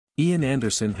Ian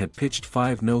Anderson had pitched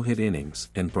 5 no-hit innings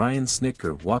and Brian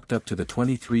Snitker walked up to the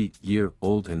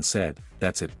 23-year-old and said,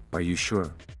 "That's it, are you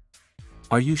sure?"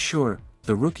 "Are you sure?"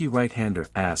 the rookie right-hander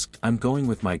asked. "I'm going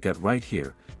with my gut right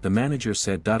here," the manager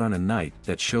said. On a night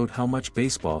that showed how much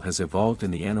baseball has evolved in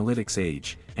the analytics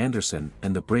age, Anderson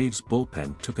and the Braves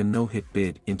bullpen took a no-hit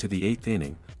bid into the 8th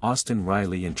inning. Austin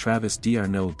Riley and Travis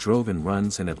d'Arnaud drove in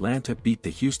runs and Atlanta beat the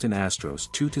Houston Astros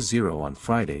 2-0 on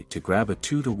Friday to grab a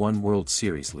 2-1 World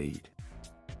Series lead.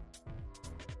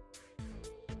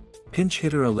 Pinch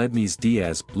hitter Aledmys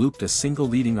Diaz blooped a single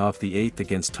leading off the 8th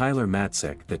against Tyler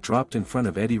Matzek that dropped in front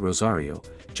of Eddie Rosario,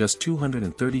 just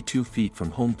 232 feet from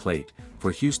home plate,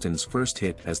 for Houston's first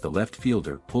hit as the left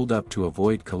fielder pulled up to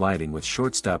avoid colliding with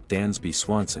shortstop Dansby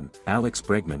Swanson. Alex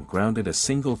Bregman grounded a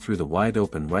single through the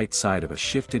wide-open right side of a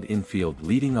shifted infield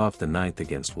leading off the 9th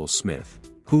against Will Smith,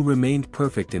 who remained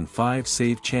perfect in 5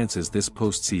 save chances this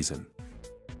postseason.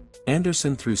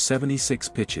 Anderson threw 76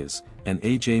 pitches, and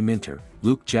A.J. Minter,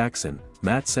 Luke Jackson,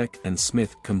 Matzek and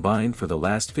Smith combined for the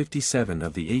last 57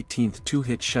 of the 18th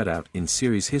two-hit shutout in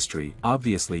series history.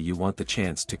 "Obviously you want the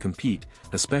chance to compete,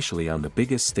 especially on the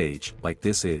biggest stage like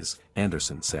this is,"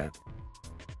 Anderson said.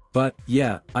 "But,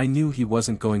 yeah, I knew he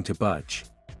wasn't going to budge."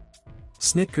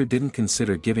 Snitker didn't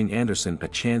consider giving Anderson a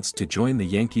chance to join the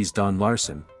Yankees' Don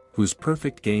Larson, whose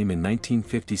perfect game in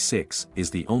 1956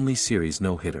 is the only series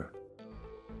no-hitter.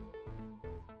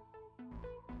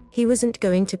 "He wasn't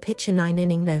going to pitch a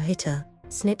 9-inning no-hitter,"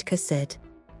 Snitker said.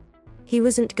 "He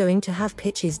wasn't going to have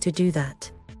pitches to do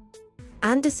that."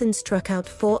 Anderson struck out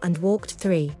 4 and walked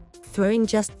 3, throwing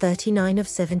just 39 of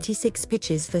 76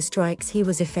 pitches for strikes. He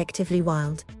was effectively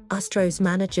wild, Astros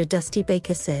manager Dusty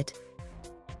Baker said.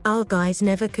 "Our guys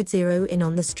never could zero in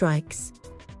on the strikes."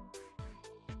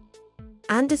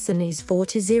 Anderson is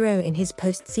 4-0 in his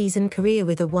postseason career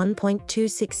with a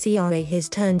 1.26 ERA. He's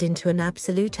turned into an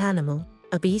absolute animal,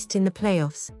 a beast in the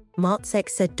playoffs, Matzek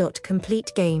said.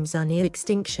 "Complete games are near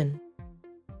extinction."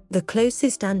 The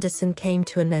closest Anderson came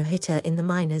to a no-hitter in the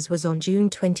minors was on June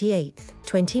 28,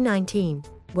 2019,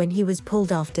 when he was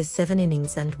pulled after 7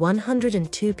 innings and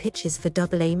 102 pitches for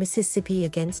AA Mississippi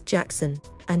against Jackson,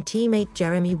 and teammate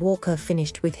Jeremy Walker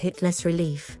finished with hitless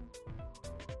relief.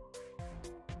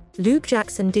 Luke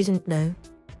Jackson didn't know.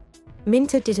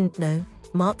 Minter didn't know,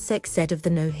 Matzek said of the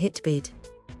no-hit bid.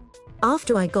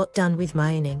 "After I got done with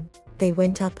my inning, they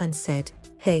went up and said,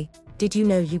 'Hey, did you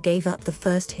know you gave up the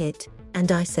first hit?'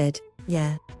 And I said,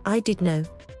 'Yeah, I did know.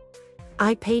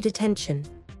 I paid attention.'"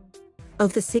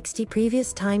 Of the 60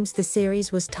 previous times the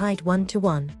series was tied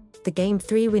 1-1, the Game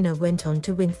 3 winner went on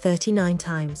to win 39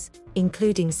 times,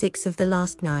 including 6 of the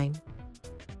last 9.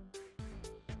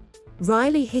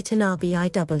 Riley hit an RBI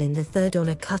double in the 3rd on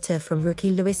a cutter from rookie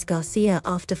Luis Garcia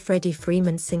after Freddie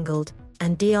Freeman singled,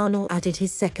 and d'Arnaud added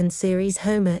his 2nd series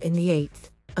homer in the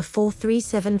 8th, a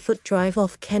 437-foot drive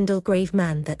off Kendall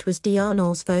Graveman that was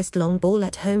d'Arnaud's first long ball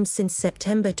at home since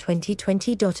September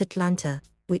 2020. Atlanta,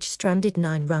 which stranded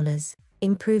 9 runners,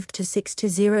 improved to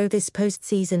 6-0 this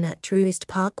postseason at Truist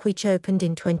Park, which opened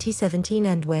in 2017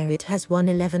 and where it has won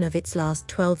 11 of its last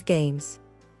 12 games.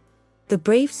 The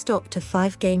Braves stopped a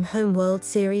 5-game home World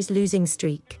Series losing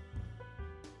streak.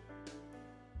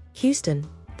 Houston,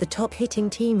 the top hitting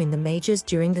team in the majors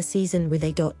during the season with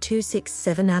a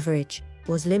 .267 average,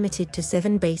 was limited to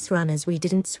 7 base runners. "We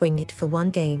didn't swing it for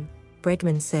 1 game,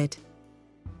 Bregman said.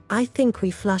 "I think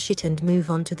we flush it and move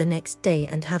on to the next day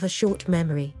and have a short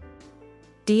memory."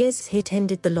 Diaz's hit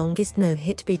ended the longest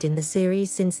no-hit bid in the series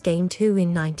since Game 2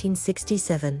 in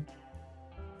 1967.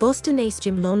 Boston ace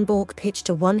Jim Lonborg pitched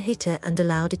a 1-hitter and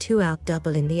allowed a 2-out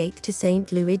double in the 8th to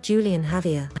St. Louis Julian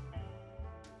Javier.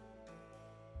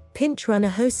 Pinch runner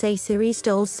Jose Siri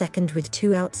stole second with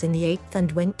 2 outs in the 8th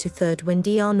and went to third when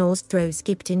d'Arnaud's throw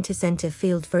skipped into center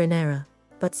field for an error,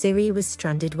 but Siri was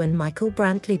stranded when Michael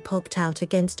Brantley popped out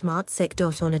against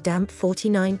Matzek. On a damp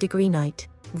 49-degree night,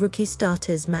 rookie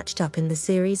starters matched up in the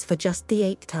series for just the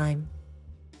 8th time.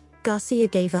 Garcia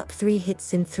gave up 3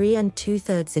 hits in 3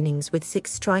 2/3 innings with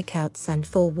 6 strikeouts and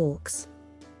 4 walks.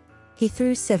 He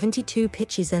threw 72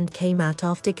 pitches and came out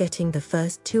after getting the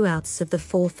first 2 outs of the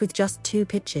 4th with just 2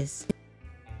 pitches.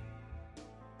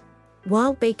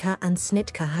 While Baker and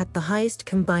Snitker had the highest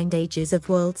combined ages of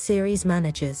World Series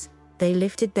managers, they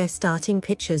lifted their starting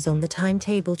pitchers on the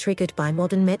timetable triggered by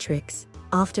modern metrics,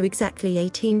 after exactly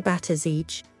 18 batters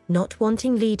each, not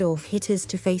wanting leadoff hitters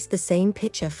to face the same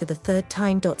pitcher for the 3rd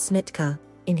time. Snitker,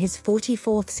 in his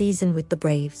 44th season with the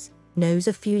Braves, knows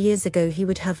a few years ago he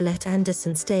would have let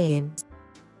Anderson stay in.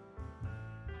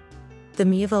 "The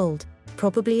me of old,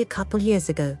 probably a couple years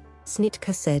ago,"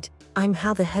 Snitker said, "I'm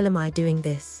how the hell am I doing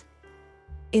this?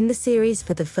 In the series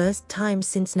for the first time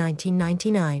since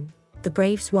 1999, the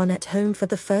Braves won at home for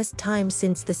the first time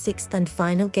since the sixth and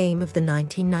final game of the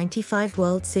 1995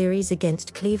 World Series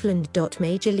against Cleveland.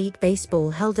 Major League Baseball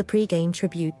held a pre-game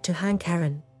tribute to Hank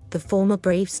Aaron, the former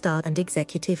Brave star and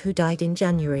executive who died in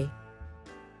January.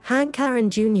 Hank Aaron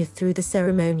Jr. threw the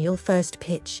ceremonial first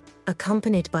pitch,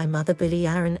 accompanied by mother Billy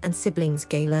Aaron and siblings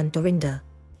Gail and Dorinda.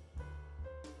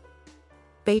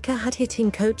 Baker had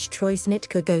hitting coach Troy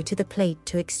Snitker go to the plate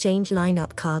to exchange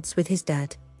lineup cards with his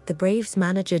dad, the Braves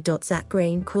manager. Zach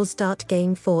Greinke will start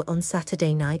Game 4 on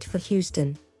Saturday night for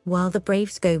Houston, while the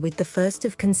Braves go with the first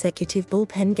of consecutive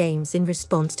bullpen games in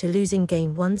response to losing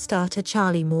Game 1 starter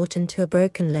Charlie Morton to a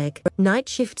broken leg. Night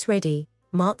shift's ready,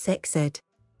 Snitker said.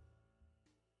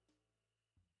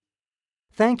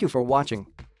 Thank you for watching.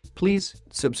 Please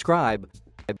subscribe.